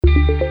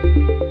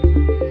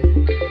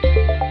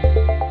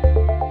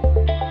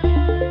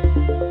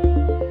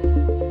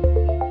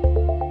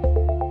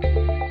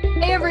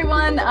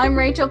I'm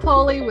Rachel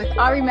Poley with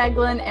Ari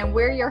Meglin, and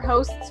we're your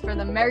hosts for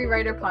the Merry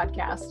Writer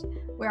podcast.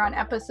 We're on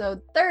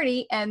episode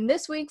 30, and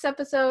this week's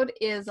episode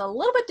is a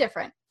little bit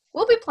different.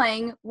 We'll be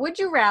playing Would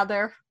You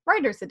Rather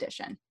Writer's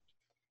Edition.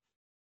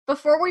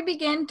 Before we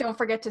begin, don't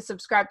forget to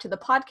subscribe to the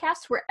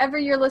podcast wherever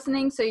you're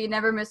listening so you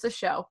never miss a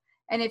show.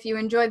 And if you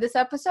enjoyed this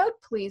episode,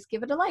 please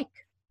give it a like.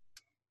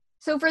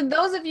 So for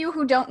those of you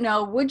who don't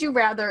know, Would You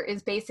Rather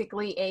is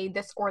basically a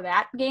this or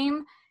that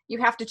game. You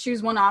have to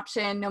choose one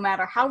option no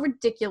matter how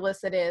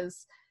ridiculous it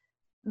is.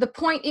 The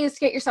point is to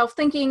get yourself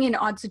thinking in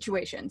odd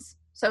situations.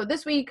 So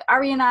this week,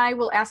 Ari and I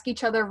will ask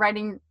each other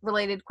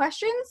writing-related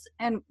questions,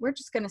 and we're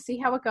just going to see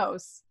how it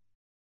goes.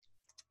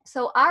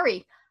 So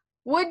Ari,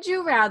 would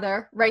you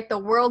rather write the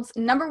world's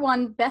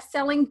 #1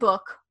 best-selling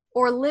book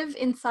or live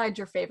inside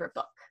your favorite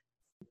book?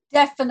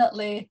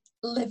 Definitely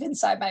live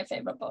inside my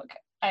favorite book.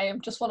 I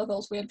am just one of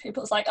those weird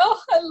people. It's like, oh,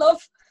 I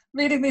love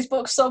reading these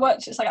books so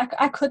much. It's like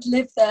I could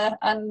live there,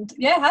 and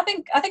yeah, I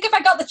think if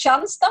I got the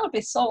chance, that would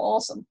be so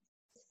awesome.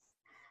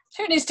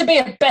 Who needs to be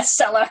a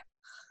bestseller?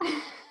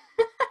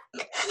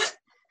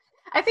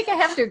 I think I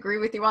have to agree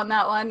with you on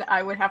that one.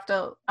 I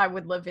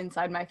would live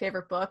inside my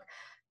favorite book,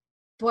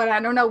 but I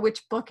don't know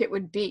which book it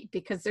would be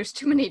because there's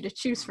too many to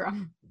choose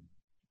from.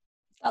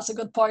 That's a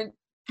good point.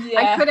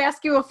 Yeah. I could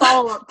ask you a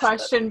follow-up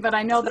question, but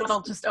I know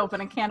that'll just open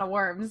a can of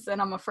worms,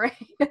 and I'm afraid.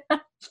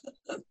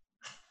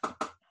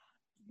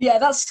 Yeah,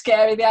 that's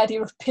scary, the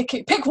idea of pick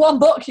one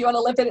book you want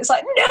to live in. It's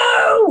like,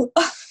 no!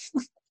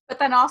 But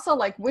then also,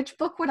 like, which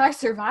book would I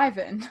survive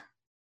in?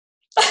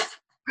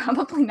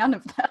 Probably none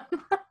of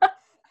them.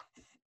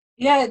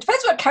 Yeah, it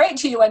depends what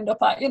character you end up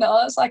at, you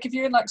know. It's like if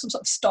you're in like some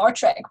sort of Star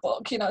Trek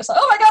book, you know, it's like,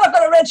 oh my god, I've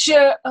got a red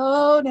shirt.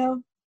 Oh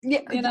no.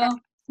 Yeah, you know.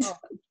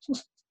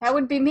 That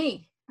would be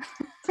me.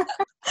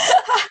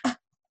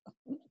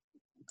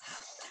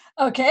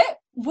 Okay,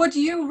 would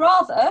you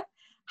rather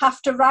have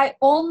to write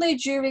only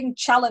during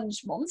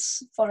challenge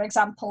months, for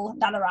example,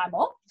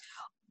 NaNoWriMo,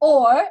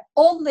 or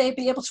only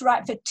be able to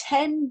write for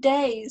 10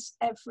 days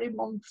every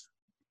month?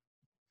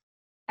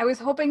 I was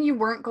hoping you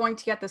weren't going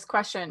to get this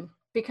question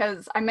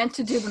because I meant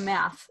to do the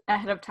math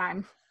ahead of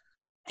time.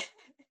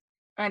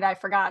 And I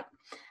forgot.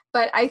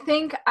 But I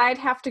think I'd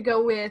have to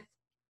go with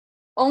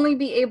only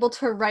be able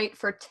to write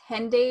for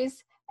 10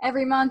 days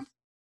every month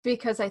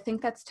because I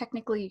think that's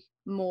technically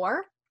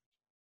more.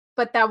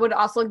 But that would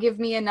also give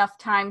me enough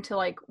time to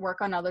like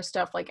work on other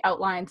stuff like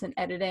outlines and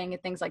editing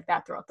and things like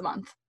that throughout the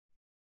month.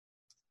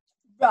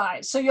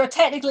 Right, so you're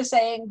technically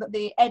saying that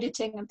the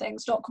editing and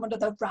things don't come under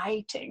the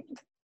writing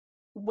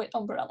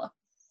umbrella.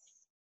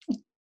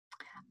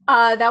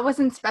 That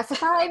wasn't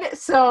specified,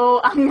 so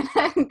I'm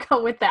gonna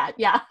go with that.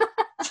 Yeah.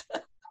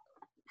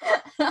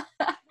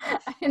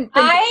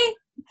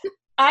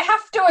 I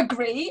have to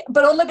agree,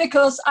 but only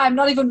because I'm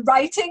not even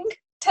writing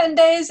 10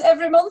 days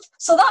every month,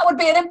 so that would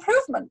be an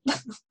improvement.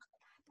 That's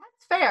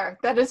fair.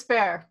 That is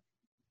fair.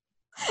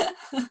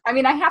 I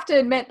mean, I have to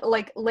admit,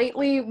 like,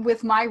 lately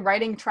with my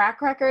writing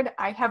track record,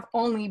 I have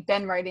only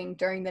been writing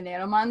during the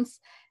nano months,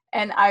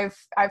 and I've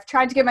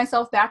tried to get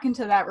myself back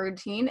into that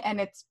routine,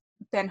 and it's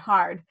been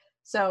hard.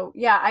 So,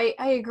 yeah, I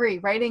agree.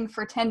 Writing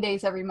for 10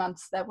 days every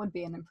month, that would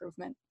be an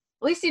improvement.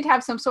 At least you'd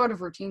have some sort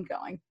of routine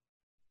going.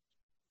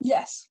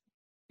 Yes.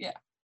 Yeah.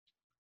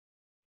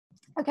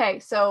 Okay,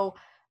 so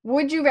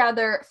would you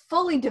rather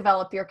fully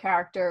develop your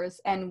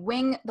characters and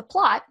wing the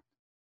plot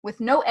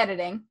with no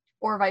editing,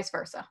 or vice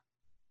versa?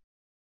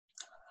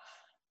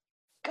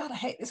 God, I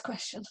hate this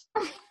question.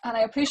 And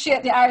I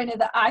appreciate the irony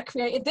that I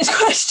created this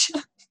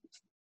question.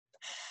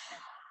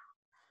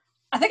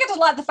 I think I just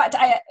like the fact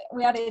that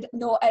we added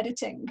no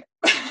editing.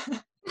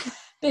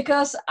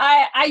 Because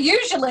I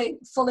usually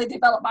fully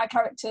develop my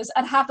characters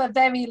and have a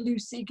very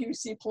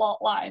loosey-goosey plot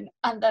line,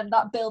 and then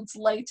that builds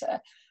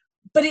later.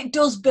 But it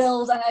does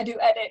build and I do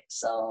edit,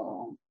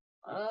 so...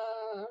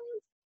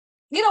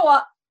 you know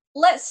what?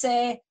 Let's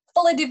say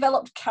fully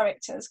developed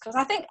characters, because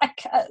I think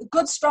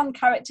good, strong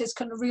characters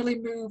can really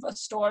move a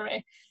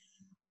story.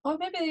 Or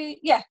maybe,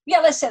 yeah,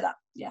 let's say that,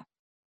 yeah.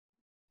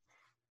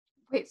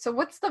 Wait, so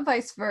what's the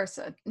vice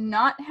versa?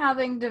 Not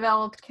having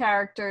developed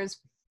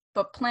characters,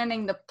 but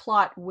planning the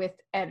plot with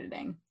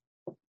editing?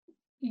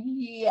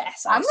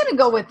 Yes. I'm going to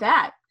go with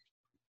that.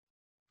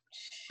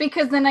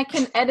 Because then I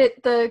can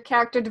edit the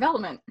character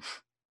development.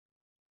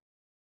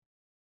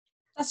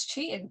 That's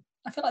cheating.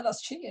 I feel like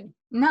that's cheating.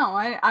 No,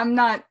 I'm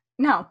not.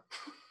 No.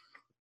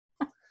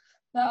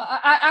 No,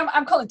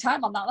 I'm calling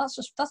time on that. That's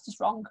just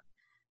wrong.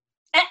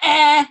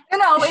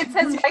 No, it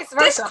says vice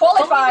versa.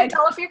 Disqualified.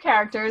 Develop your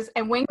characters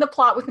and wing the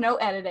plot with no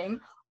editing,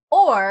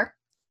 or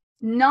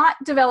not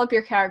develop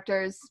your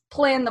characters,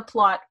 plan the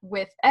plot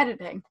with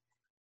editing.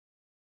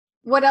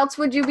 What else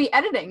would you be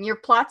editing? Your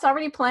plot's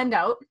already planned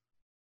out.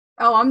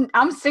 Oh,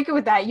 I'm sticking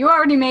with that. You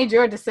already made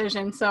your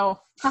decision,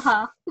 so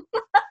haha.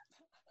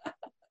 I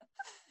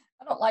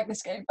don't like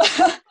this game.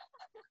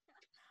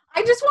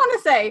 I just want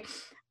to say,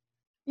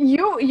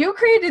 you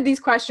created these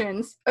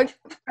questions. All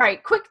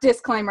right, quick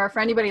disclaimer for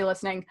anybody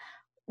listening.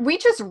 We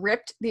just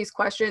ripped these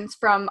questions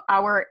from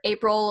our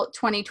April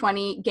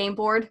 2020 game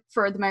board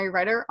for the Merry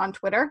Writer on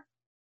Twitter.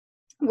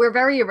 We're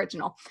very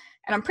original.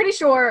 And I'm pretty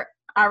sure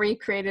Ari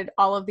created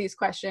all of these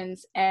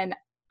questions, and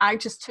I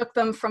just took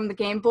them from the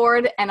game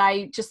board and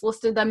I just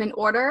listed them in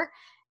order.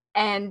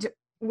 And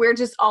we're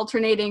just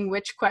alternating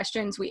which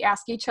questions we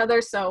ask each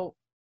other. So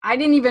I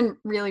didn't even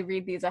really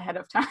read these ahead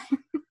of time.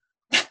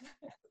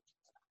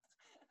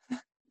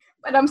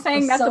 But I'm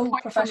saying that's so a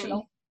point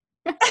professional.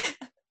 For me.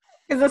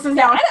 Because this is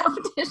now a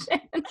competition.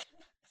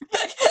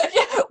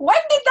 When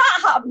did that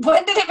happen?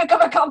 When did it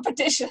become a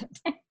competition?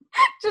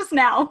 Just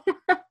now.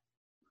 I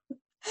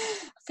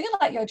feel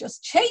like you're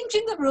just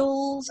changing the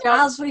rules Yep.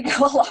 as we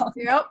go along.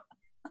 Yep.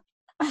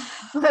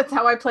 That's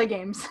how I play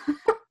games.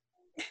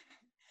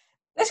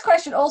 This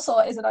question also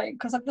is annoying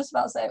because I'm just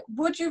about to say,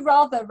 would you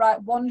rather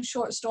write one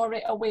short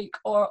story a week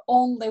or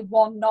only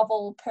one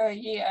novel per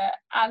year?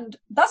 And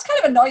that's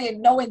kind of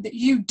annoying knowing that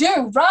you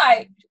do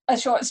write a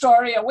short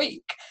story a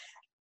week.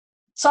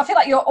 So I feel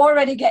like you're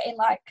already getting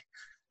like,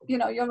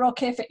 you're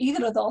okay for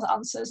either of those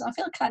answers. I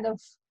feel kind of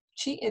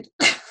cheated.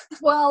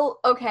 Well,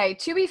 okay,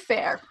 to be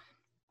fair,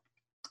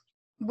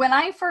 when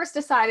I first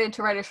decided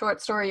to write a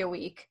short story a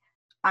week,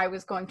 I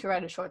was going to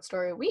write a short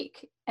story a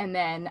week. And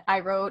then I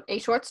wrote a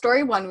short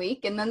story one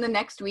week. And then the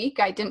next week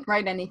I didn't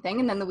write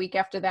anything. And then the week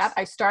after that,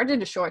 I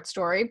started a short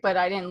story, but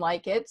I didn't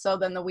like it. So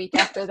then the week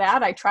after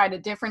that, I tried a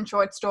different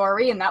short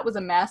story, and that was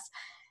a mess.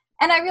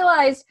 And I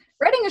realized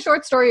writing a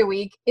short story a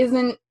week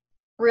isn't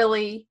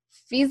really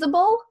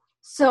feasible.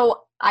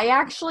 So I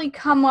actually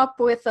come up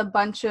with a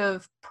bunch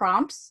of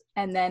prompts,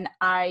 and then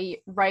I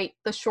write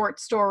the short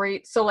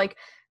story. So like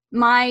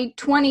my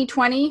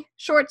 2020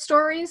 short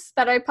stories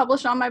that I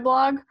publish on my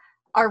blog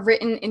are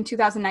written in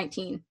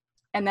 2019.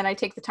 And then I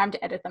take the time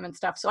to edit them and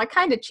stuff. So I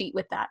kind of cheat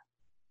with that.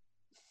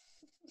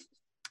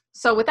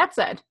 So with that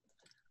said,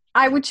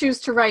 I would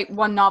choose to write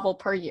one novel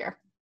per year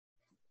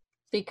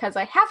because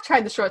I have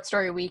tried the short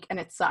story week and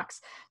it sucks.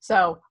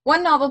 So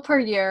one novel per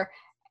year,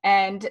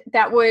 and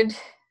that would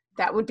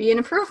be an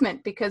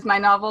improvement because my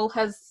novel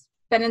has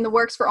been in the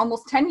works for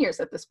almost 10 years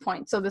at this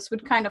point. So this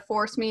would kind of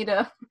force me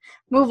to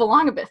move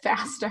along a bit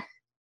faster.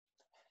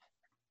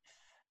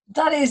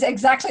 That is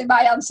exactly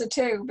my answer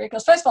too,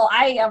 because first of all,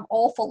 I am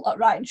awful at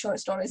writing short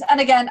stories.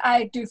 And again,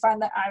 I do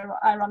find that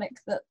ironic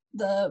that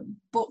the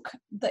book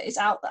that is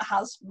out that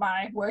has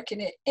my work in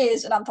it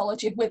is an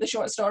anthology with a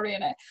short story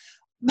in it.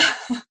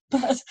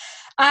 But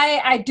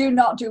I do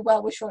not do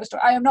well with short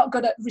stories. I am not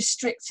good at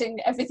restricting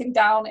everything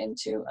down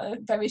into a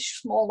very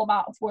small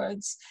amount of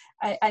words.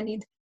 I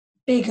need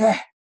bigger.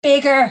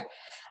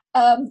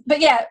 But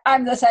yeah,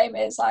 I'm the same.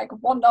 It's like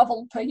one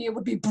novel per year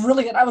would be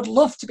brilliant. I would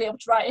love to be able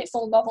to write a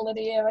full novel in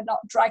a year and not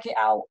drag it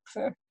out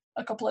for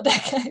a couple of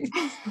decades.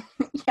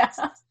 Yeah.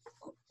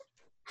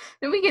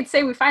 Then we could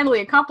say we finally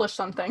accomplished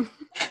something.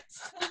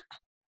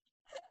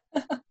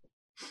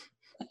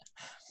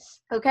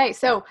 Okay,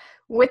 so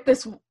with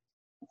this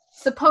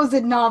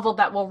supposed novel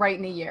that we'll write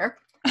in a year,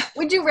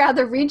 would you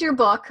rather read your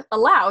book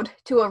aloud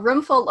to a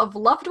room full of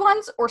loved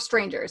ones or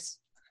strangers?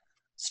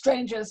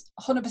 Strangers,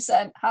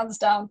 100%, hands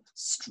down,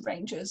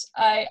 strangers.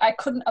 I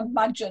couldn't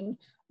imagine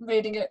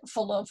reading it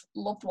full of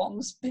loved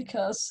ones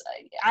because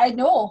I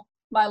know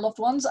my loved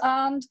ones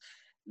and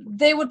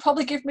they would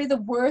probably give me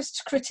the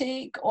worst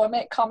critique or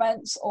make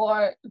comments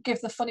or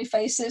give the funny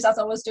faces as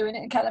I was doing it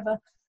and kind of I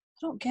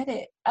don't get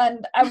it.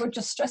 And I would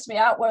just stress me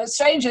out. Whereas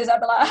strangers,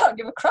 I'd be like, I don't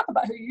give a crap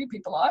about who you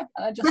people are.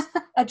 And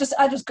I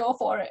just go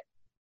for it.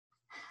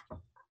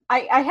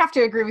 I have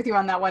to agree with you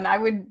on that one. I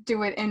would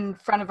do it in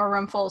front of a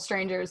room full of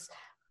strangers,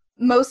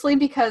 mostly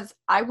because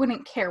I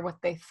wouldn't care what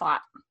they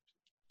thought.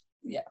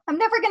 Yeah. I'm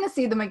never going to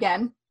see them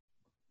again,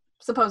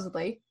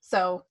 supposedly.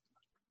 So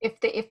if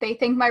they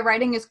think my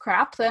writing is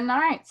crap, then all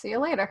right, see you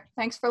later.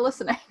 Thanks for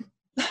listening.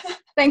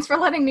 Thanks for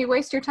letting me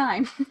waste your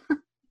time.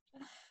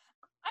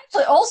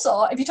 Actually,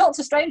 also, if you talk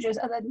to strangers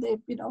and then they,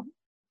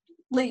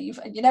 leave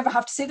and you never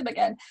have to see them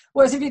again.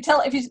 Whereas if you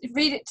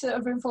read it to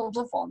a room full of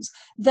loved ones,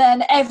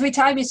 then every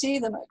time you see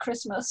them at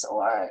Christmas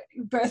or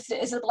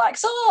birthdays, they'll be like,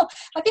 so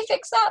have you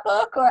fixed that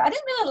book? Or I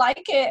didn't really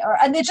like it.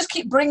 And they just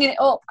keep bringing it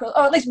up,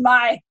 or at least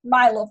my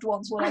loved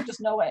ones will. I just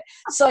know it.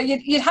 So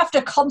you'd have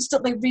to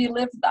constantly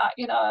relive that.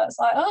 It's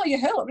like, oh,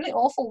 you looked really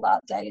awful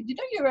that day, and you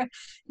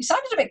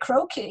sounded a bit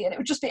croaky, and it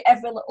would just be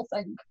every little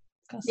thing.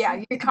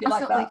 Yeah, you're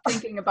constantly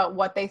thinking about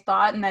what they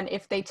thought, and then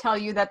if they tell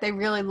you that they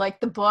really like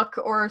the book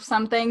or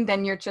something,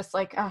 then you're just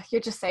like, oh, you're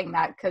just saying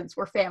that because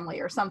we're family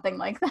or something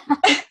like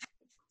that.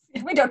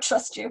 We don't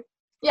trust you.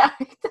 Yeah,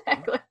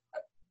 exactly.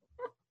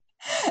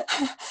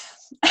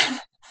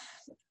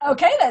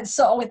 Okay then,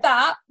 so with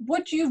that,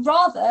 would you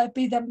rather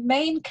be the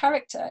main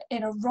character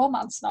in a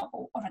romance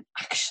novel or an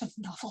action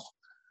novel?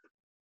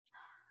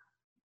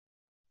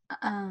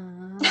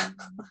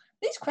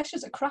 These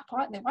questions are crap,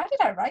 aren't they? Why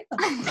did I write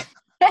them?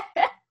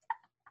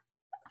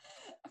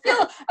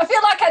 I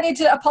feel like I need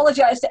to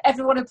apologise to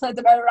everyone who played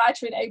the Merry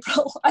Writer in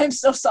April. I'm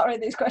so sorry,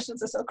 these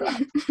questions are so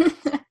crap.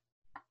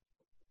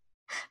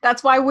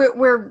 That's why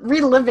we're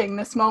reliving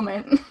this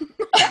moment.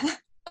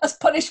 As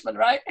punishment,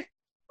 right?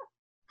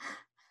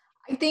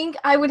 I think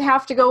I would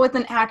have to go with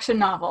an action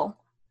novel.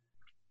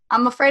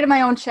 I'm afraid of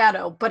my own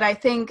shadow, but I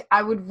think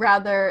I would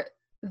rather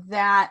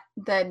that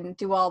than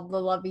do all the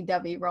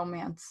lovey-dovey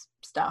romance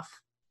stuff.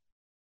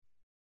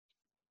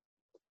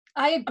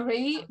 I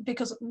agree,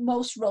 because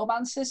most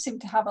romances seem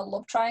to have a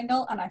love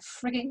triangle, and I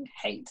frigging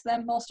hate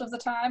them most of the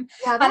time.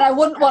 Yeah, and I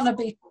wouldn't want to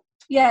be,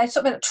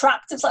 something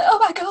trapped. It's like, oh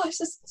my gosh,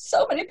 there's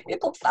so many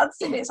people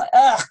fancy me. It's like,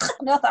 ugh,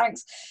 no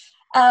thanks.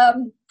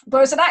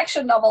 Whereas an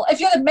action novel,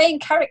 if you're the main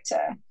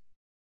character,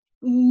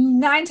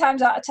 9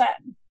 times out of 10,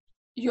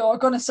 you're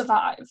going to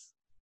survive.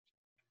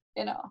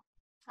 You know.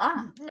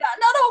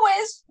 Not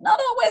always.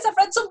 I've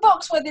read some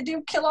books where they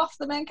do kill off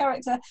the main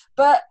character,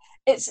 but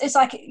it's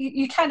like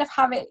you kind of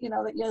have it,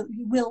 that you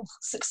will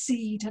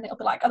succeed, and it'll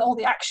be like, and all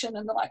the action,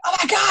 and they're like, oh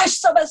my gosh,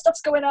 so much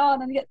stuff's going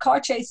on, and you get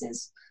car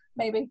chases,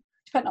 maybe,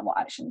 depending on what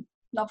action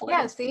novel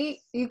it is. See,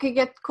 you could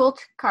get cool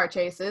car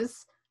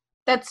chases.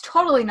 That's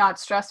totally not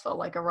stressful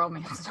like a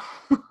romance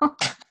novel.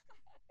 It's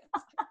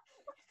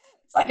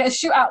like a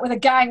shootout with a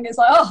gang is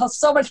like, oh,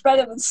 so much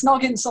better than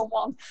snogging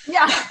someone.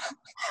 Yeah.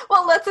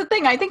 Well, that's the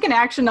thing. I think an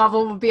action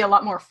novel would be a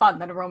lot more fun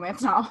than a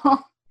romance novel.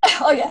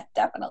 Oh yeah,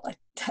 definitely.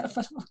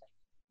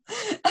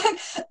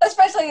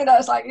 Especially,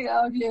 it's like,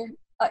 if you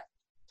like,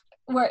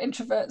 we're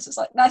introverts, it's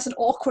like nice and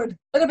awkward.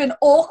 It'd have been an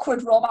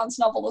awkward romance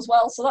novel as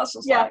well, so that's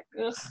just like,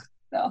 ugh,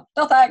 no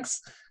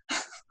thanks.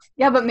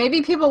 Yeah, but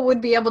maybe people would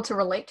be able to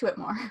relate to it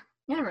more.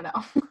 You never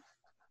know.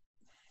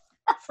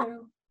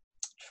 True.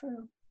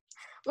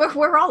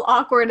 We're all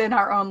awkward in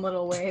our own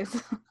little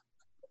ways.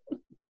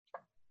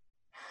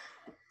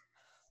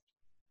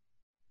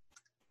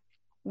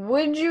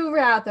 Would you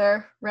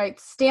rather write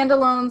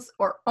standalones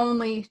or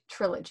only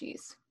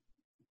trilogies?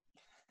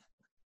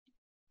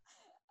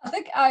 I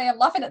think I am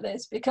laughing at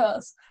this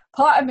because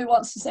part of me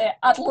wants to say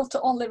I'd love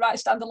to only write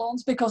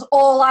standalones, because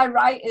all I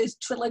write is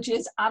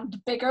trilogies and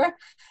bigger,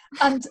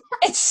 and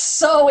it's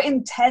so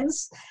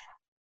intense.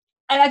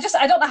 And I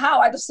don't know how,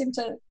 I just seem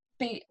to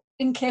be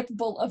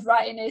incapable of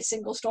writing a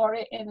single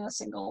story in a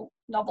single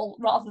novel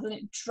rather than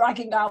it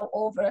dragging out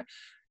over,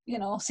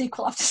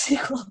 sequel after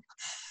sequel.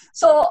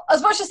 So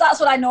as much as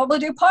that's what I normally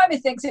do, part of me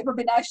thinks it would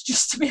be nice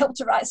just to be able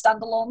to write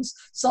standalones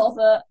so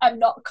that I'm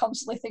not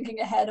constantly thinking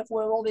ahead of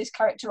where all these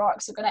character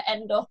arcs are going to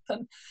end up.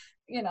 And,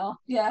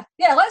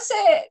 let's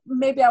say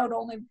maybe I would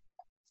only,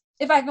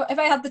 if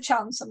I had the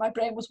chance and my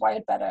brain was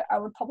wired better, I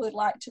would probably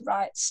like to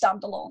write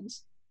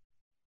standalones.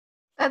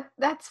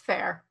 That's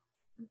fair.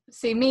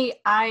 See, me,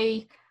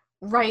 I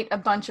write a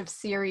bunch of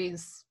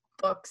series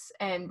books,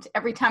 and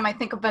every time I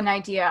think of an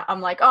idea, I'm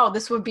like, oh,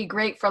 this would be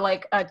great for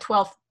like a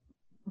 12th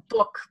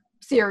book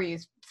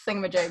series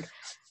thingamajig.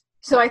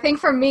 So I think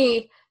for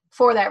me,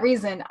 for that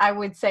reason, I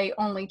would say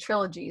only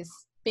trilogies,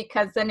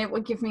 because then it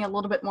would give me a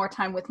little bit more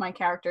time with my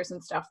characters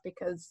and stuff,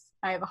 because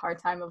I have a hard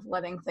time of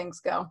letting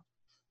things go.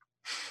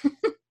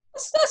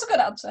 That's a good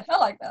answer. I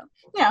like that.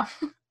 Yeah.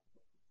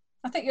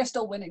 I think you're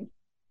still winning.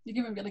 You're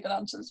giving really good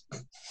answers.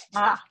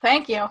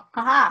 Thank you.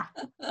 Haha.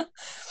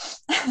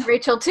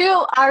 Rachel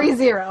 2, Ari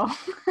 0.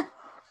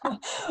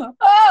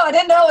 Oh, I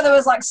didn't know there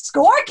was like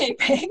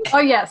scorekeeping. Oh,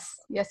 yes.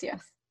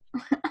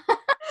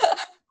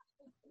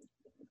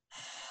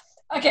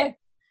 Okay,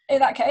 in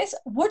that case,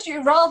 would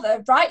you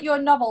rather write your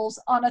novels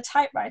on a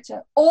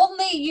typewriter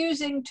only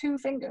using 2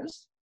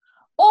 fingers,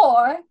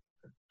 or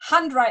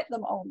handwrite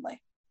them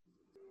only?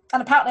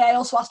 And apparently I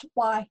also asked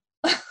why.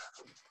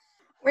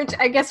 Which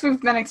I guess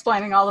we've been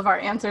explaining all of our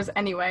answers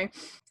anyway.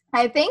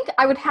 I think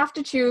I would have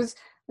to choose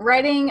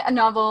writing a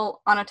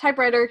novel on a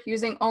typewriter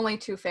using only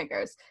 2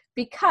 fingers,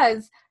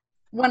 because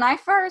when I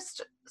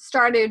first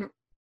started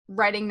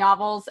writing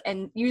novels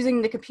and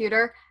using the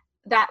computer,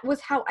 that was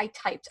how I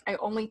typed. I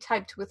only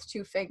typed with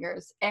 2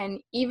 fingers.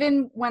 And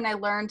even when I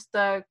learned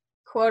the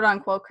quote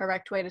unquote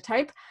correct way to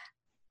type,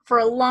 for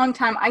a long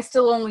time, I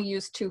still only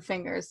used 2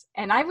 fingers.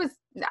 And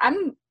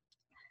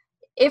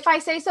if I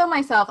say so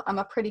myself, I'm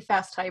a pretty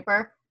fast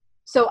typer.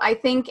 So I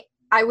think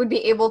I would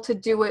be able to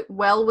do it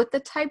well with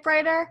the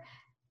typewriter.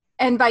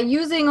 And by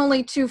using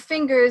only 2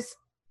 fingers,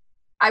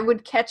 I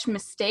would catch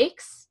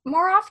mistakes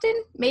more often,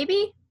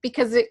 maybe,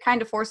 because it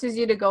kind of forces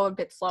you to go a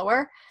bit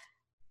slower.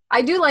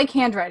 I do like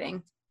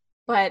handwriting,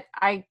 but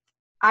I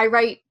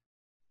write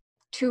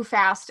too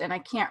fast and I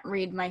can't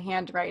read my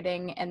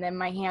handwriting, and then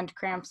my hand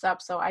cramps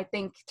up. So I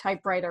think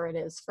typewriter it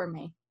is for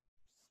me.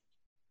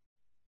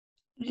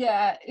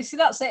 Yeah, you see,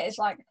 that's it. It's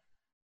like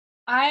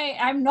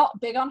I'm not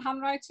big on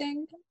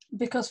handwriting,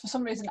 because for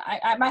some reason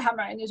my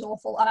handwriting is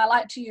awful, and I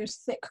like to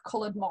use thick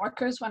coloured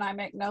markers when I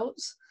make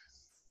notes,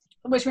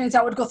 which means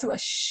I would go through a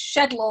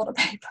shed load of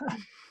paper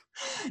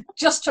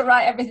just to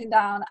write everything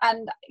down.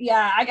 And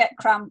yeah, I get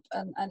cramp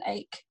and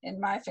ache in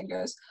my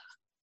fingers.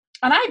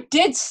 And I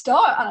did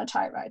start on a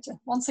typewriter,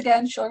 once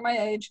again showing my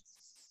age.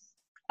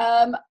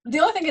 The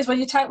only thing is, when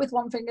you type with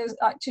 1 finger,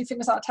 like 2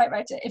 fingers on a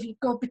typewriter, if you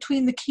go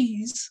between the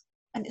keys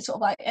and it sort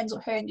of like ends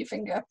up hurting your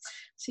finger,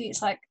 see,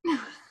 it's like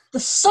the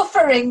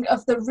suffering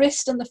of the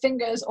wrist and the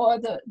fingers, or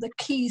the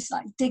keys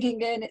like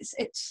digging in,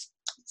 it's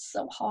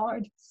so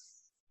hard.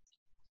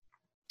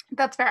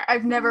 That's fair.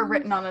 I've never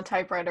written on a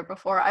typewriter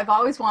before. I've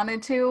always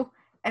wanted to,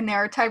 and there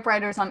are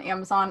typewriters on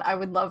Amazon. I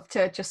would love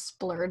to just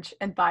splurge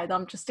and buy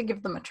them just to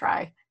give them a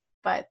try.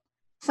 But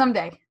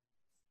Someday.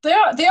 They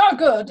are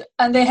good,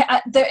 and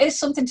there is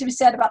something to be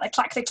said about the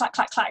clack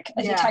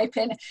as you type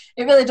in.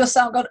 It really does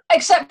sound good,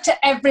 except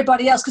to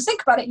everybody else. Because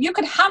think about it, you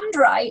can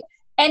handwrite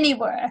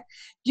anywhere.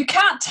 You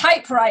can't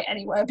typewrite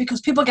anywhere because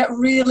people get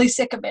really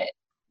sick of it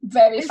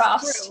very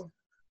fast. True.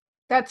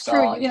 That's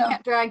true. You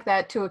can't drag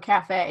that to a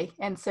cafe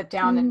and sit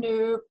down and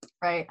nope.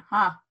 Right?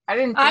 Huh? I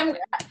didn't. Think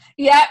that.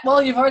 Yeah.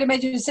 Well, you've already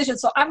made your decision,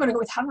 so I'm going to go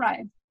with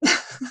handwriting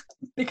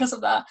because of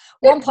that.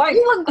 1 point.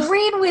 You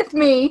agreed with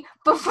me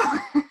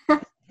before.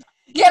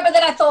 Yeah, but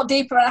then I thought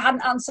deeper and I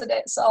hadn't answered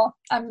it, so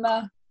I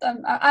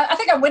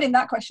think I'm winning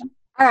that question.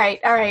 All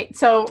right.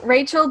 So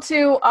Rachel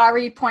to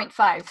Ari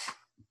 0.5.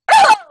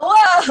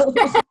 Oh,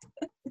 whoa!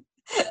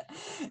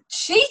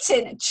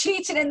 cheating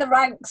in the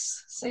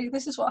ranks. See,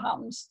 this is what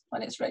happens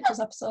when it's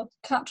Rachel's episode.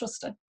 Can't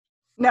trust her.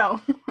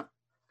 No,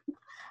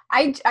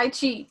 I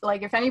cheat.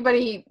 Like if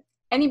anybody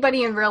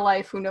in real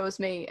life who knows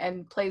me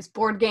and plays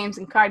board games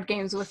and card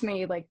games with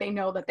me, like they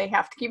know that they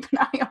have to keep an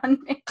eye on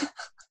me.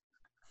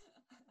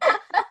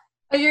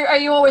 Are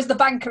you always the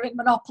banker in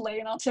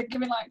Monopoly,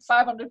 giving like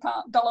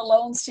 $500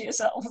 loans to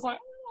yourself? Like,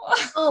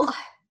 well,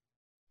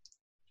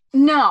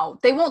 no,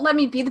 they won't let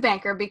me be the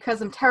banker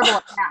because I'm terrible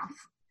at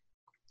math.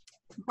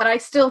 But I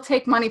still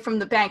take money from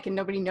the bank and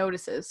nobody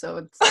notices, so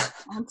it's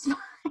fine.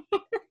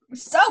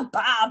 So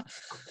bad.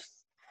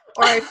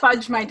 Or I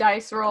fudge my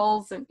dice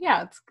rolls, and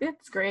yeah,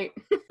 it's great.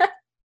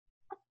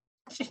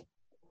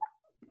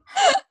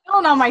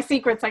 Telling all my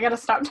secrets, I gotta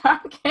stop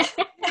talking.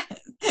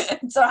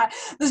 It's all right.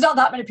 There's not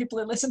that many people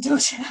who listen to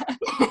us yet.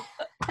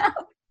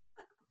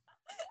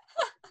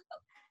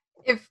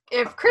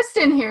 If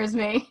Kristen hears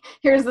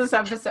this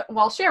episode,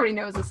 well, she already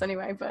knows this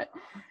anyway, but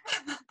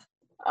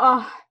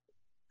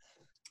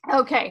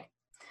okay.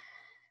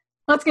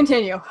 Let's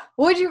continue.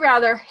 Would you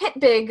rather hit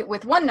big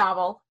with one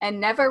novel and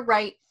never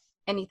write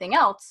anything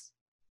else,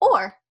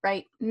 or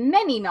write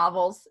many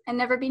novels and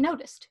never be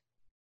noticed?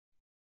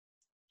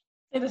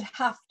 It would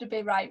have to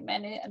be write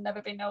many and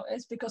never be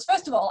noticed, because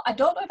first of all, I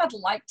don't know if I'd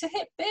like to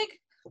hit big.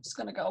 I'm just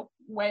going to go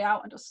way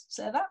out and just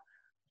say that.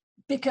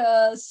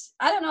 Because,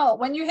 I don't know,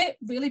 when you hit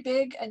really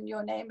big and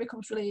your name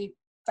becomes really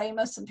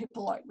famous and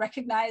people like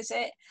recognize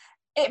it,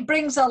 it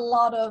brings a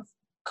lot of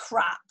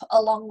crap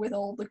along with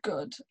all the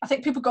good. I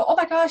think people go, oh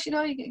my gosh,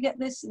 you get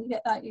this and you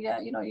get that,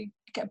 you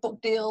get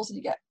book deals and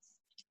you get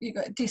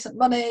decent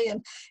money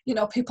and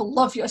people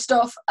love your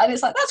stuff, and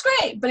it's like, that's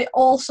great, but it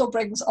also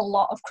brings a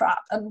lot of crap,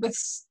 and with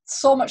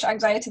so much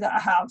anxiety that I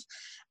have,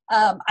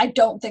 I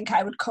don't think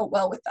I would cope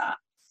well with that.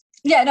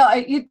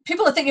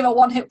 People are thinking of a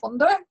one-hit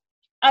wonder,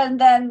 and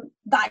then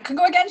that can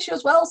go against you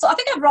as well. So I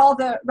think I'd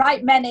rather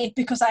write many,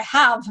 because I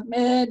have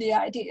many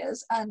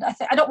ideas, and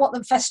I don't want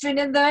them festering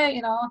in there.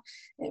 It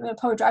would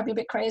probably drive me a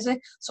bit crazy.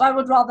 So I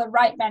would rather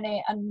write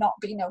many and not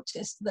be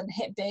noticed than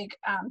hit big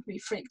and be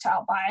freaked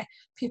out by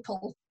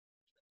people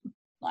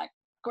like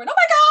going, oh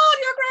my god,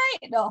 you're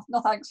great.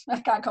 No thanks, I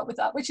can't cope with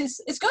that, which is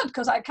it's good,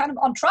 because I'm kind of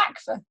on track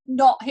for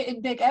not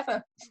hitting big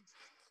ever.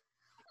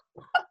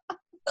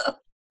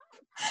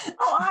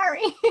 Oh,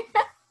 Ari.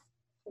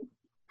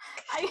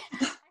 I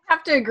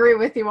have to agree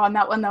with you on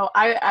that one, though.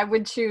 I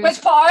would choose.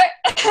 Which part?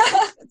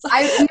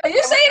 Are you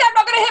saying I'm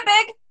not going to hit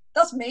big?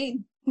 That's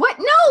mean. What?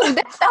 No,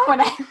 that's not what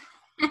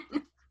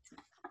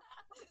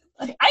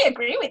I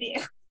agree with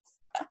you.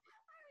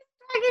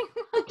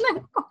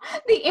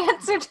 The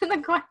answer to the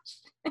question.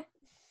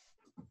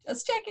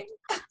 Just checking.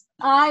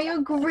 I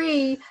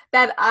agree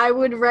that I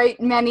would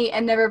write many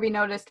and never be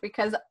noticed,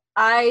 because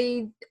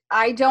I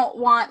don't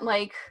want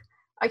like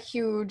a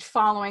huge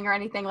following or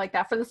anything like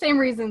that, for the same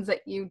reasons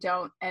that you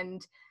don't.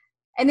 And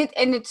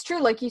it's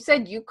true, like you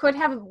said, you could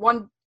have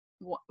what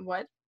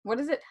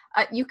is it?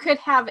 You could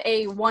have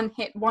a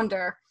one-hit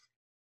wonder,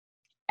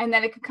 and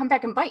then it could come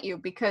back and bite you,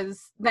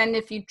 because then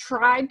if you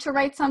tried to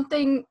write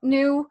something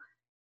new,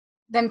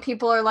 then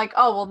people are like,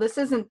 oh, well, this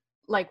isn't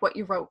like what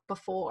you wrote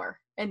before.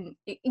 And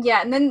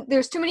and then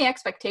there's too many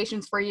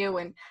expectations for you.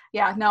 And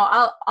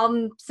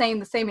I'm saying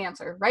the same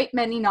answer. Write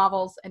many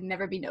novels and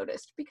never be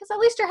noticed, because at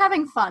least you're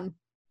having fun.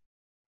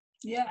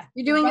 Yeah.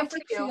 You're doing it for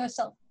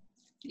yourself.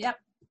 Yep.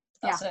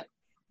 That's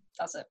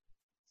it.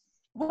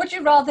 Would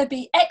you rather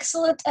be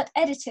excellent at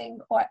editing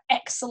or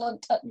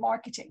excellent at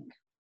marketing?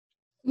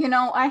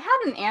 I had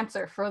an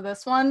answer for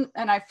this one,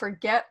 and I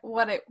forget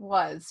what it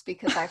was,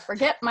 because I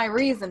forget my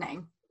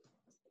reasoning.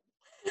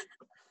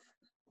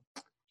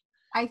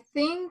 I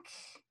think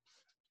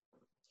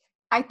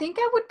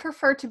I would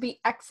prefer to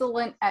be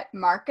excellent at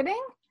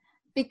marketing,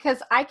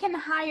 because I can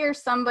hire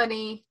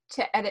somebody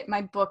to edit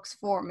my books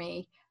for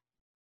me.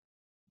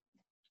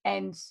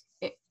 And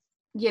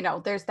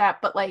there's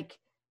that, but like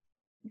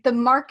the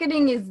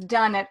marketing is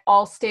done at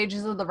all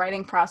stages of the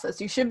writing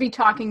process. You should be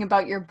talking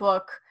about your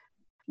book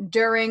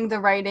during the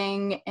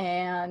writing,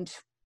 and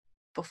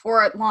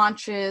before it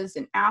launches,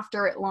 and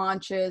after it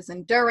launches,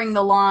 and during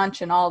the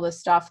launch, and all this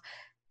stuff.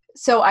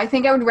 So I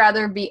think I would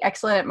rather be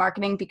excellent at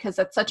marketing, because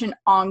that's such an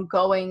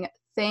ongoing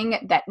thing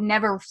that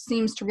never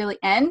seems to really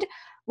end.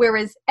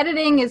 Whereas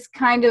editing is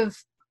kind of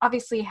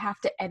obviously you have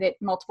to edit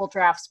multiple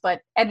drafts,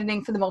 but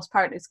editing for the most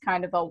part is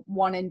kind of a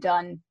one and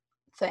done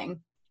thing.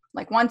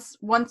 Like once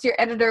your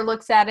editor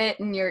looks at it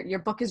and your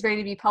book is ready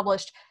to be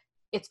published,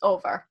 it's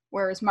over.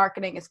 Whereas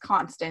marketing is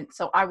constant.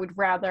 So I would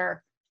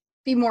rather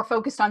be more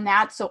focused on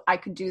that so I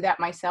could do that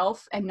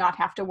myself and not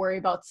have to worry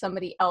about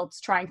somebody else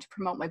trying to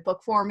promote my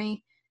book for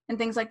me and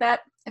things like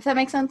that. If that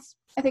makes sense.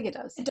 I think it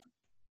does.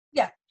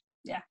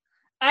 Yeah.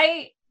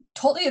 I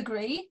totally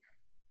agree,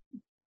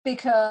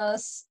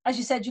 because as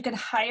you said, you can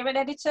hire an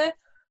editor.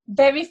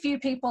 Very few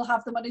people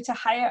have the money to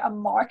hire a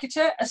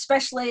marketer,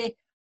 especially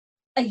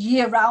a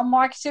year-round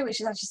marketer, which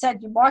is, as you said,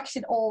 you're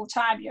marketing all the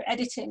time, you're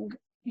editing,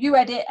 you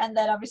edit, and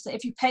then obviously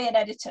if you pay an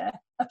editor,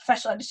 a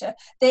professional editor,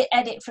 they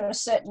edit for a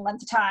certain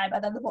length of time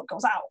and then the book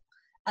goes out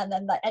and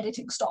then the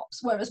editing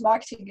stops, whereas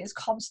marketing is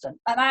constant.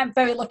 And I'm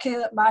very lucky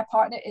that my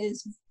partner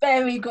is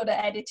very good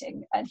at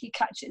editing and he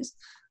catches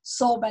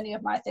so many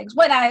of my things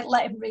when I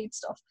let him read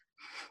stuff.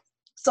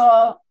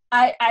 So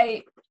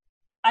I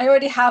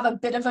already have a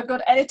bit of a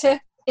good editor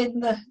in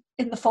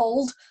the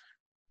fold,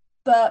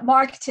 but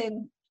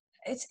marketing,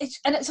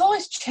 it's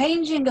always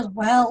changing as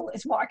well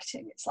as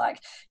marketing. It's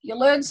like you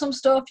learn some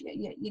stuff,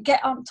 you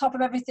get on top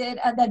of everything,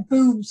 and then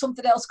boom,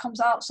 something else comes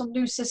out, some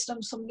new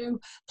system, some new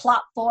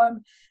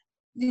platform.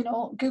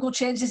 Google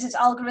changes its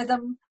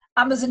algorithm,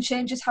 Amazon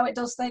changes how it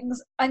does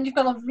things, and you've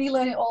got to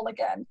relearn it all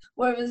again.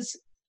 Whereas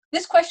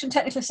this question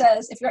technically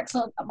says, if you're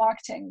excellent at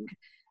marketing,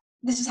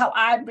 this is how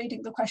I'm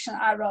reading the question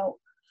I wrote,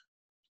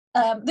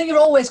 that you're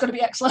always going to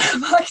be excellent at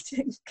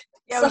marketing.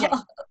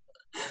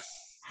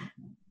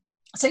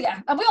 So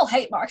yeah, and we all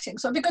hate marketing,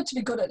 so it'd be good to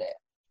be good at it.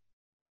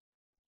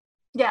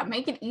 Yeah,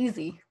 make it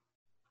easy.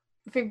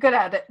 If you're good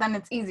at it, then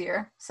it's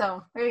easier.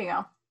 So there you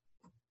go.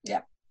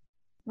 Yeah.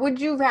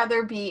 Would you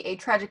rather be a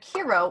tragic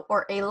hero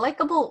or a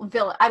likable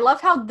villain? I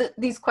love how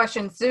these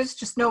questions, there's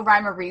just no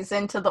rhyme or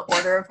reason to the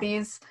order of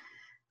these.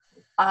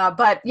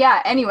 But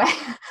yeah, anyway,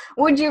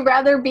 would you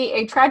rather be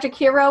a tragic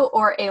hero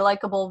or a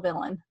likable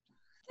villain?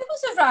 It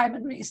was a rhyme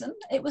and reason.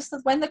 It was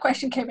when the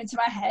question came into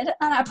my head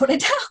and I put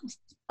it down.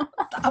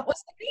 That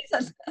was the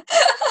reason.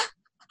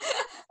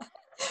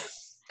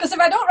 Because if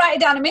I don't write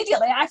it down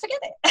immediately, I forget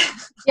it.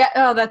 Yeah,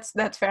 oh,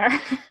 that's fair.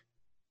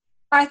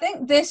 I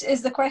think this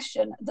is the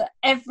question that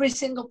every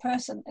single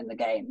person in the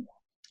game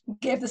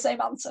gave the same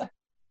answer.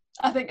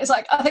 I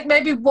think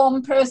maybe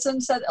one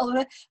person said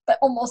other, but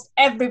almost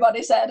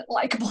everybody said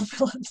likable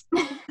villain.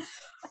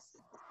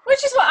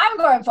 Which is what I'm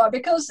going for,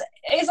 because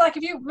it's like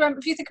if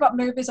you think about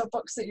movies or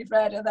books that you've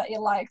read or that you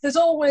like, there's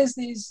always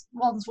these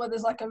ones where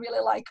there's like a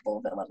really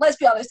likable villain. Let's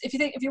be honest, if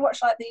you watch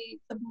like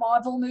the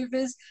Marvel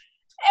movies,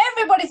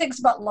 everybody thinks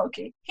about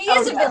Loki. He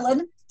is a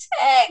villain.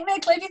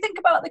 Technically, if you think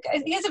about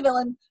he is a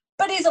villain,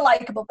 but he's a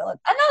likable villain.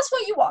 And that's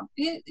what you want.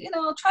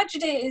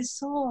 Tragedy is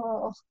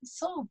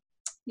so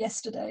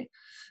yesterday.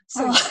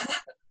 So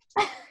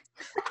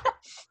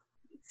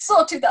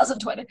so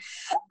 2020.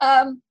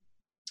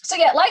 So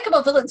yeah,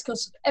 likable villains,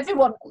 because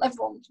everyone,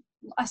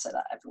 I say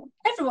that,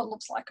 everyone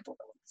loves likable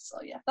villains. So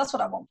yeah, that's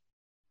what I want.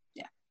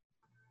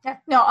 Yeah,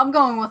 no, I'm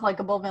going with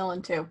likable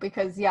villain too,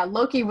 because yeah,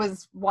 Loki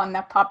was one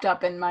that popped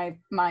up in my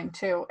mind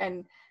too.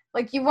 And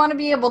like, you want to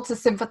be able to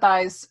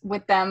sympathize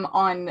with them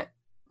on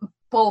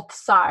both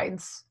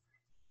sides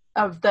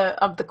of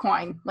the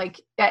coin.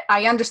 Like,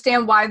 I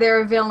understand why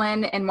they're a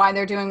villain and why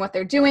they're doing what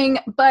they're doing,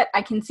 but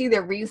I can see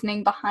their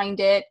reasoning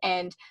behind it,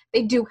 and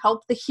they do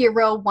help the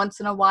hero once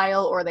in a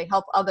while, or they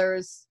help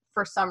others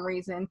for some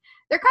reason.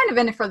 They're kind of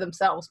in it for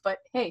themselves, but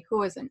hey,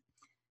 who isn't?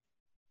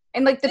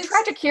 And like the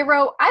tragic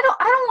hero, I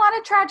don't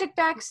want a tragic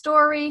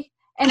backstory,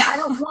 and I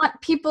don't want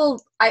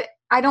people I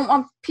don't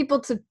want people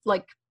to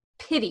like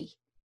pity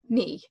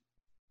me.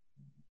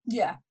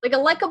 Yeah. Like a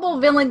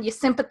likable villain, you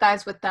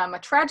sympathize with them. A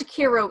tragic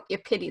hero, you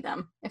pity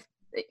them. If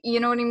you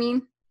know what I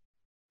mean?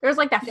 There's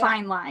like that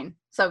fine line.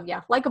 So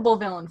yeah, likable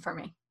villain for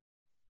me.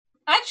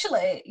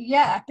 Actually,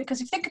 yeah, because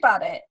if you think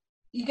about it,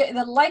 you get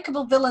the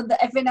likable villain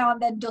that every now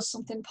and then does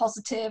something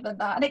positive and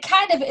that, and it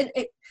kind of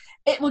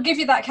it will give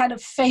you that kind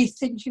of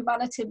faith in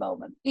humanity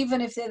moment,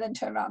 even if they then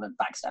turn around and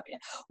backstab you.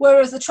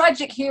 Whereas the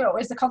tragic hero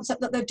is the concept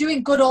that they're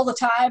doing good all the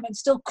time and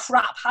still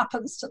crap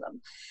happens to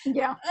them.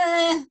 Yeah.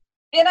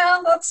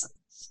 That's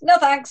no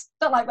thanks.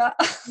 Don't like that.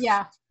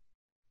 Yeah.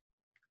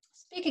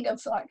 Speaking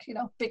of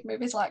big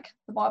movies like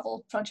the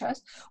Marvel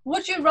franchise,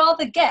 would you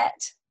rather get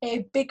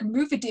a big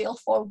movie deal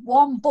for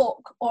one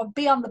book or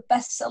be on the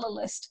bestseller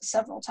list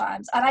several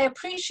times? And I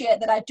appreciate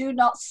that I do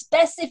not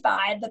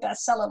specify the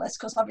bestseller list,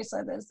 because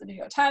obviously there's the New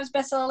York Times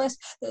bestseller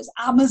list, there's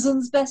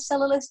Amazon's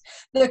bestseller list,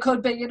 there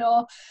could be,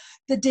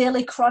 the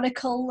Daily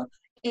Chronicle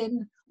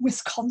in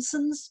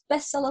Wisconsin's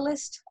bestseller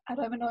list. I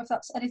don't even know if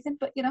that's anything,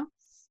 but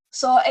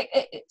So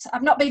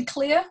I've not been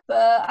clear,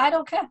 but I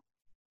don't care.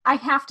 I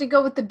have to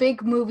go with the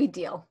big movie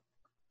deal.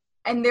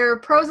 And there are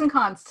pros and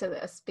cons to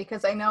this,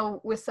 because I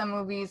know with some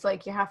movies,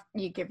 like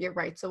you give your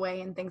rights away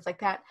and things like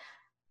that.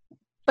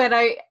 But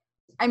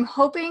I'm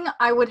hoping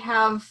I would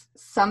have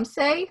some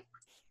say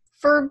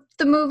for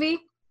the movie,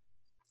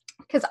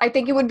 because I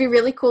think it would be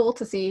really cool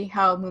to see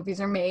how movies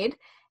are made.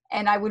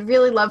 and I would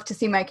really love to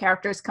see my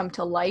characters come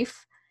to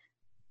life.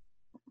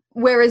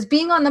 Whereas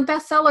being on the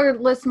bestseller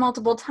list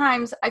multiple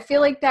times, I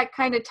feel like that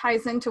kind of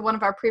ties into one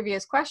of our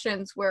previous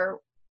questions where,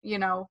 you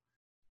know,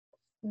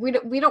 we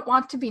don't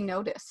want to be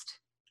noticed.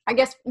 I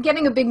guess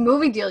getting a big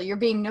movie deal, you're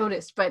being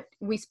noticed, but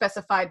we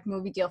specified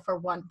movie deal for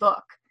one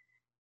book.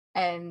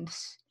 And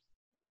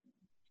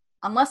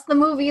unless the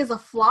movie is a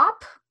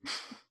flop,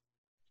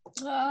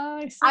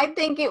 I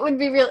think it would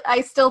be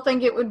I still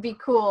think it would be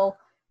cool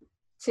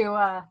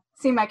to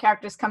see my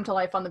characters come to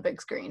life on the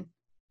big screen,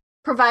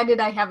 provided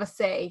I have a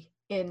say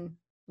in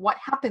what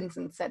happens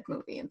in said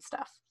movie and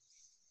stuff.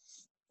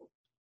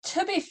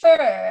 To be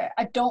fair,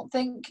 I don't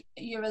think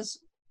you're as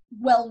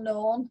well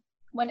known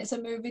when it's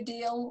a movie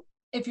deal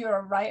if you're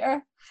a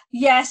writer.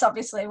 Yes,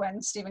 obviously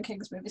when Stephen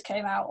King's movies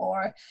came out,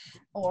 or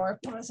what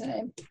was her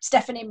name,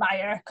 Stephanie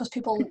Meyer, because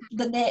people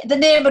the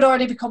name had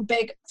already become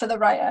big for the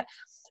writer.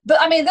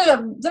 But I mean,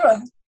 there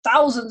are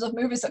thousands of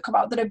movies that come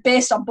out that are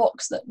based on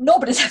books that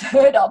nobody's ever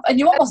heard of, and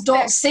you almost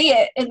don't see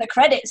it in the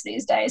credits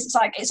these days. It's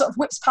like it sort of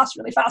whips past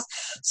really fast.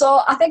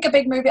 So I think a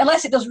big movie,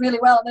 unless it does really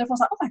well, and then everyone's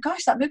like, "Oh my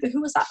gosh, that movie!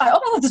 Who was that by?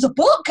 Oh no, there's a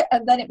book,"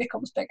 and then it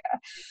becomes bigger.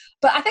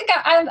 But I think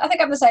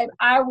I'm the same.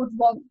 I would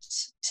want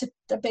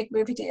the big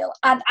movie deal,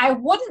 and I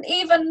wouldn't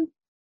even.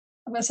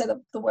 I'm going to say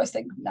the worst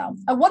thing now.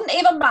 I wouldn't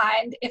even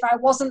mind if I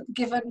wasn't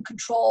given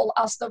control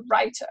as the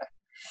writer,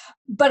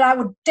 but I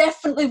would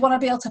definitely want to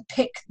be able to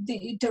pick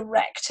the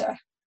director.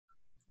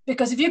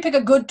 Because if you pick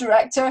a good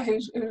director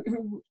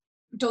who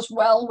does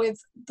well with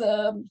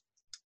the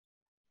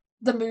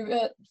movie,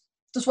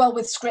 does well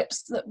with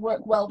scripts that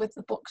work well with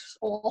the book's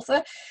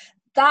author,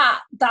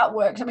 that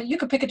works. I mean, you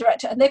could pick a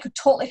director and they could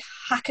totally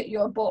hack at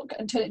your book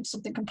and turn it into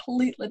something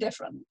completely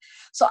different.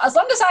 So as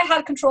long as I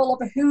had control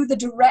over who the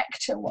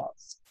director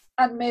was,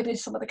 and maybe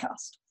some of the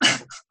cast,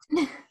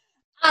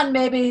 and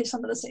maybe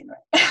some of the scenery.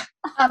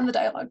 And the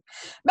dialogue.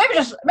 Maybe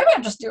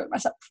I'll just do it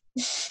myself.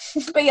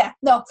 But yeah,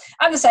 no,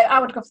 I'm the same. I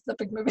would go for the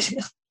big movie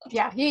deal.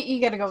 Yeah, you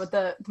got to go with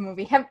the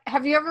movie.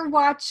 Have you ever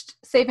watched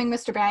Saving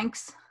Mr.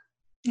 Banks?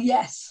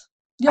 Yes.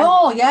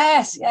 Oh,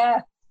 yes,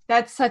 yeah.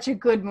 That's such a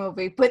good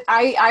movie. But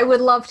I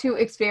would love to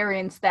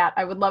experience that.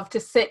 I would love to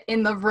sit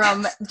in the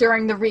room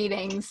during the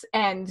readings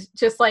and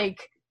just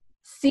like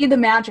see the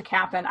magic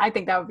happen. I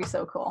think that would be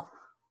so cool.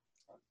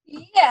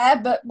 Yeah,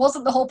 but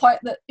wasn't the whole point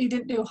that he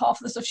didn't do half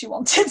of the stuff she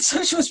wanted,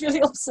 so she was really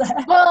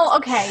upset. Well,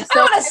 okay, so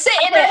I want to sit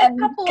in it and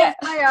a couple of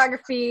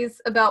biographies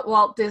about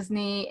Walt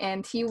Disney,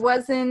 and he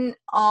wasn't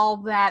all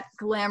that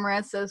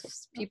glamorous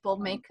as people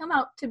make him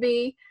out to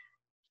be.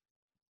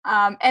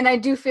 And I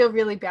do feel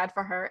really bad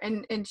for her,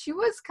 and she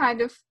was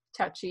kind of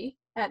touchy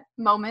at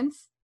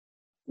moments.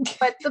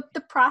 But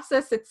the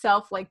process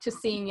itself, like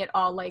just seeing it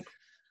all, like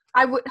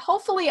I would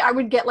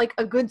get like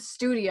a good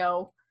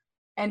studio.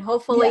 And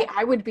hopefully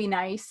I would be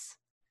nice.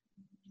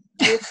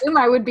 I assume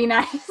I would be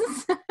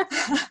nice.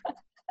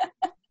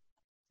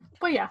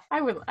 But yeah,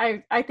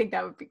 I think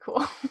that would be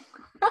cool.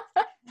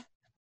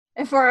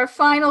 And for our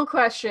final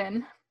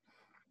question,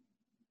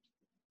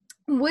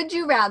 would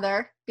you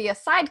rather be a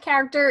side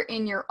character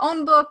in your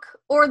own book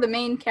or the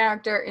main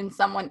character in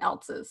someone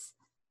else's?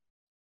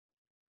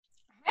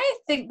 I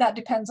think that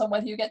depends on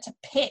whether you get to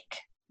pick,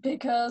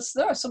 because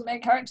there are some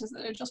main characters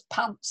that are just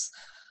pants,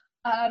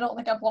 and I don't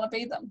think I'd want to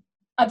be them.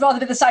 I'd rather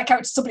be the side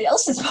character in somebody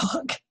else's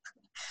book.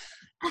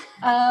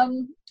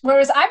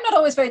 Whereas I'm not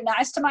always very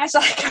nice to my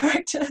side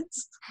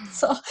characters.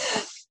 So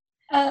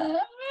I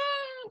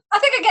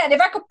think, again,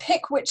 if I could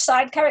pick which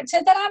side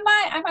character, then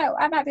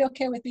I might be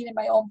okay with being in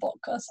my own book,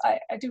 because I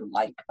do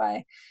like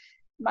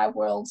my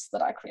worlds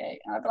that I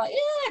create. And I'd be like,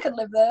 yeah, I could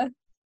live there,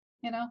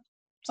 you know,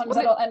 as long as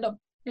I don't end up,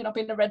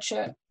 being a red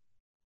shirt.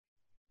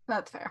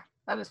 That's fair.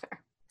 That is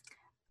fair.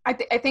 I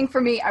think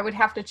for me, I would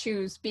have to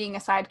choose being a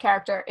side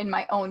character in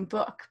my own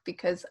book,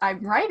 because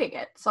I'm writing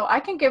it. So I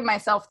can give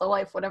myself the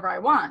life whatever I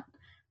want.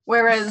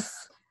 Whereas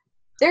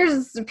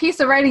there's a piece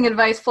of writing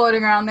advice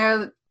floating around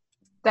there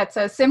that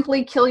says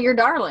simply kill your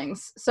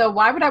darlings. So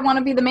why would I want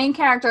to be the main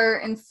character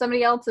in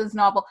somebody else's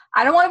novel?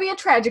 I don't want to be a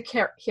tragic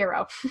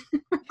hero.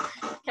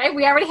 Okay,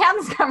 we already had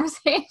this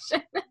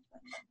conversation.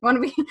 Want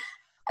to be?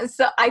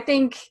 So I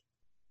think,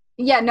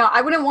 yeah, no,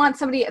 I wouldn't want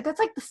somebody that's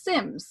like The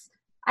Sims.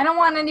 I don't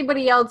want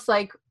anybody else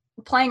like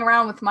playing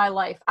around with my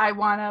life. I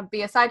want to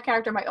be a side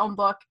character in my own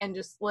book and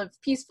just live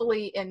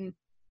peacefully and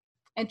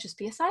just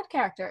be a side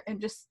character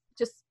and just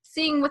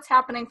seeing what's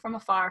happening from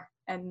afar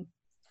and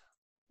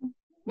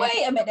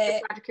wait a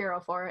minute, tragic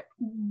hero for it.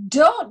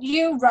 Don't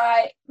you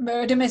write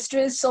murder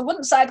mysteries? So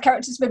wouldn't side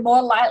characters be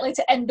more likely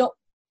to end up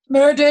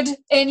murdered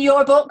in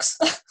your books?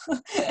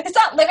 Is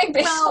that living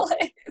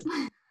peacefully?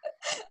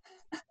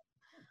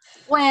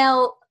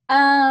 Well,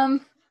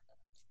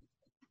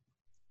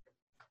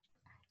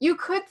 you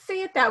could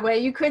see it that way.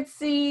 You could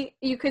say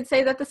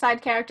that the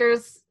side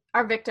characters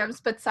are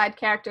victims, but side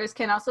characters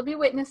can also be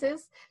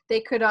witnesses.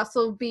 They could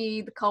also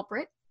be the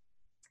culprit.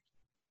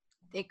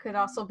 They could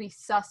also be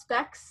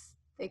suspects.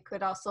 They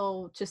could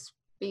also just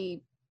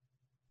be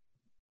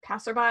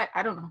passerby.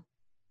 I don't know.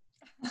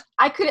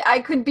 I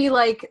could be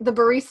like the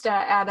barista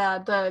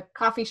at the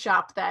coffee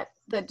shop that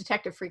the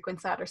detective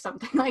frequents at or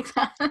something like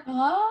that.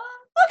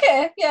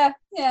 Okay, yeah,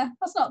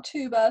 that's not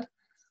too bad.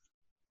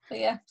 But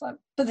yeah, but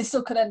they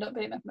still could end up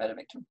being a murder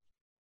victim.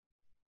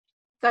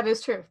 That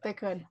is true. They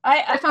could.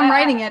 If I'm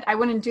writing it, I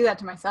wouldn't do that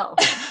to myself.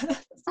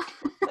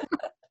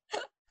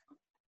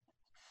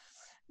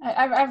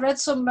 I've read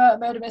some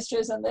murder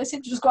mysteries, and they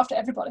seem to just go after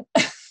everybody.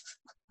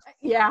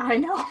 Yeah, I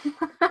know.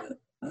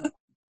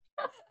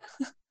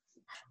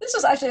 This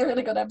was actually a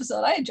really good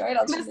episode. I enjoyed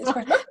answering these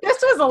questions.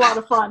 This was a lot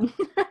of fun.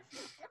 We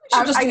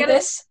should just do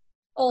this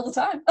all the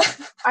time.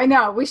 I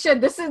know, we should.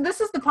 This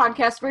is the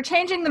podcast. We're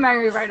changing the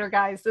Merry Writer,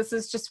 guys.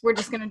 We're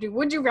just going to do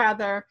Would You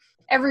Rather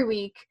every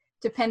week,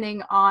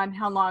 depending on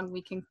how long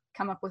we can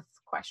come up with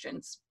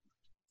questions.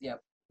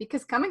 Yep.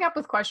 Because coming up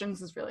with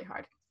questions is really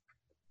hard.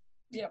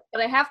 Yep.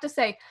 But I have to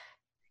say,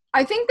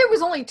 I think there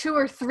was only 2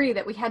 or 3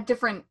 that we had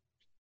different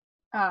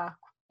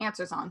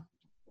answers on.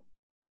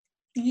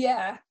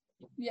 Yeah.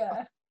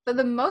 For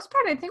the most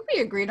part, I think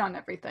we agreed on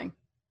everything.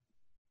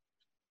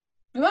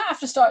 We might have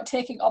to start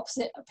taking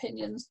opposite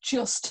opinions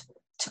just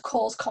to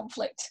cause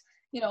conflict.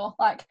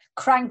 Like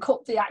crank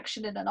up the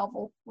action in a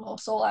novel. Or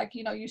so, like,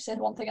 you said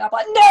one thing and I'm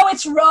like, no,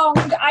 it's wrong.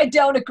 I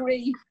don't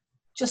agree.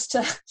 Just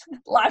to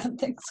liven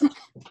things up.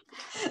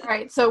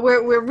 Right. So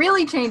we're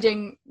really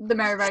changing the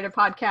Merry Writer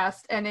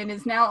podcast, and it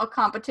is now a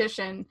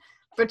competition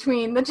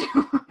between the 2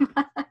 of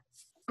us.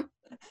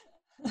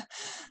 A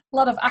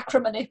lot of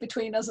acrimony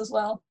between us as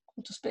well.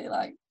 We'll just be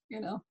like,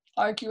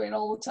 arguing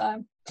all the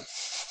time.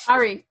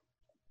 Ari.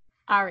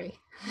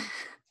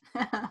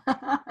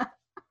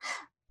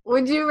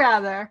 Would you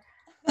rather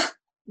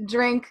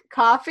drink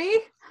coffee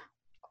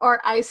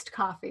or iced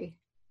coffee?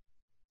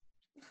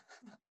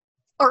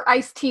 Or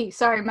iced tea.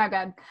 Sorry, my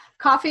bad.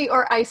 Coffee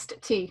or iced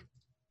tea?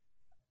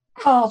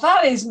 Oh,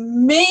 that is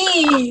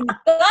mean.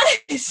 That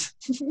is...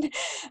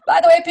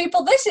 By the way,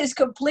 people, this is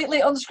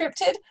completely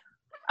unscripted.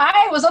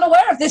 I was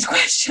unaware of this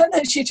question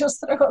that she just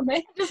threw at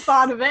me. Just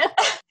thought of it.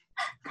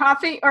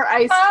 Coffee or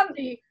iced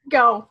tea?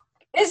 Go.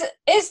 Is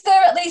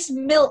there at least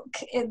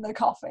milk in the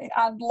coffee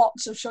and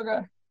lots of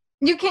sugar?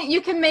 You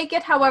can make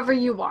it however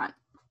you want.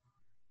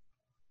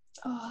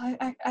 Oh,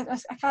 I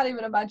can't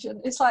even imagine.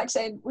 It's like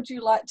saying, would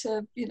you like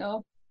to,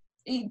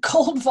 eat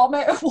cold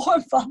vomit or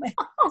warm vomit?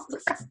 Oh,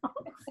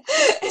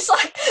 it's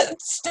like,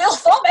 still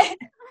vomit.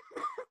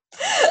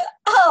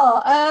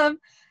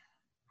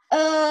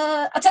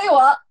 I tell you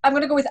what, I'm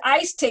going to go with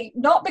iced tea.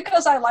 Not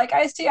because I like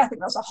iced tea. I think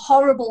that's a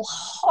horrible,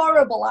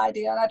 horrible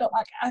idea. And I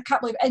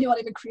can't believe anyone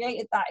even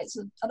created that. It's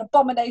an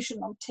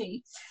abomination on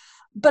tea.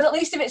 But at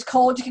least if it's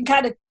cold, you can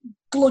kind of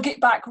glug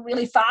it back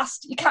really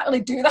fast. You can't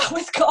really do that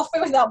with coffee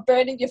without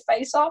burning your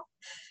face off.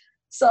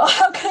 So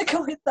I'm going to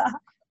go with that.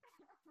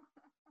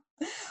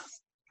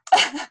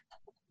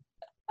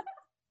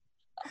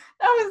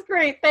 That was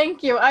great.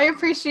 Thank you. I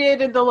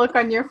appreciated the look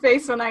on your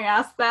face when I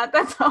asked that.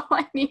 That's all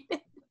I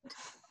needed.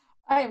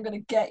 I am going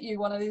to get you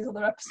one of these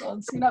other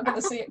episodes. You're not going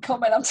to see it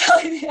coming, I'm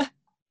telling you.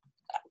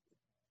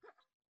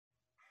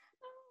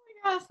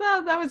 Oh my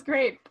gosh, that was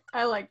great.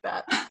 I like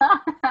that.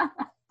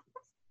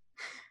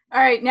 All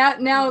right,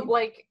 now,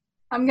 like,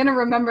 I'm going to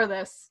remember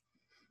this.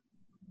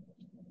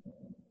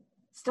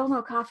 Still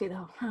no coffee,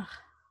 though.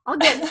 I'll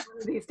get it one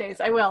of these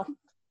days. I will.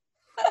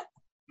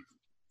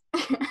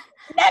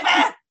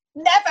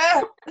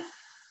 Never!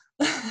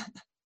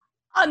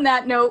 On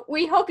that note,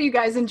 we hope you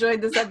guys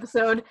enjoyed this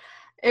episode.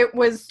 It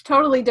was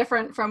totally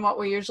different from what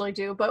we usually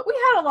do, but we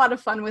had a lot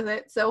of fun with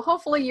it, so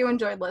hopefully you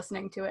enjoyed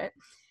listening to it.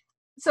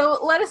 So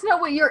let us know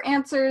what your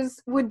answers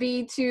would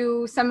be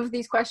to some of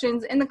these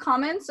questions in the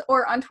comments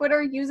or on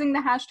Twitter using the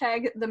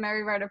hashtag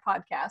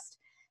 #TheMerryWriterPodcast.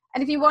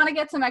 And if you want to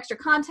get some extra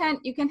content,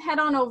 you can head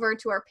on over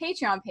to our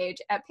Patreon page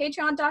at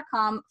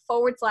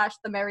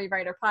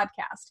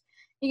patreon.com/TheMerryWriterPodcast.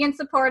 You can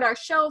support our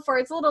show for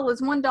as little as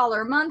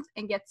 $1 a month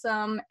and get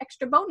some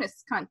extra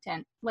bonus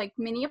content, like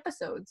mini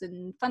episodes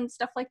and fun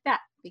stuff like that,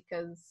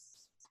 because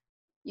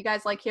you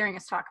guys like hearing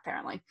us talk,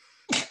 apparently.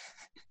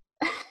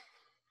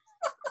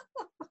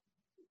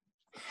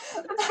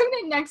 Tune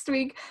in next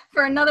week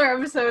for another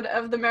episode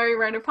of the Merry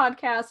Writer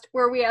Podcast,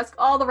 where we ask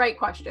all the right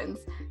questions.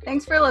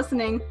 Thanks for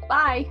listening.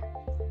 Bye.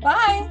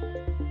 Bye.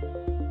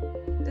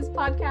 This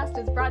podcast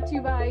is brought to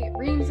you by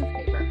Reams of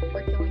Paper.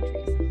 We're killing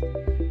trees.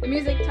 The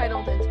music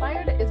titled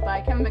Inspired is by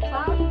Kevin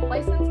MacLeod,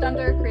 licensed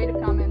under Creative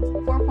Commons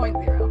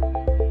 4.0.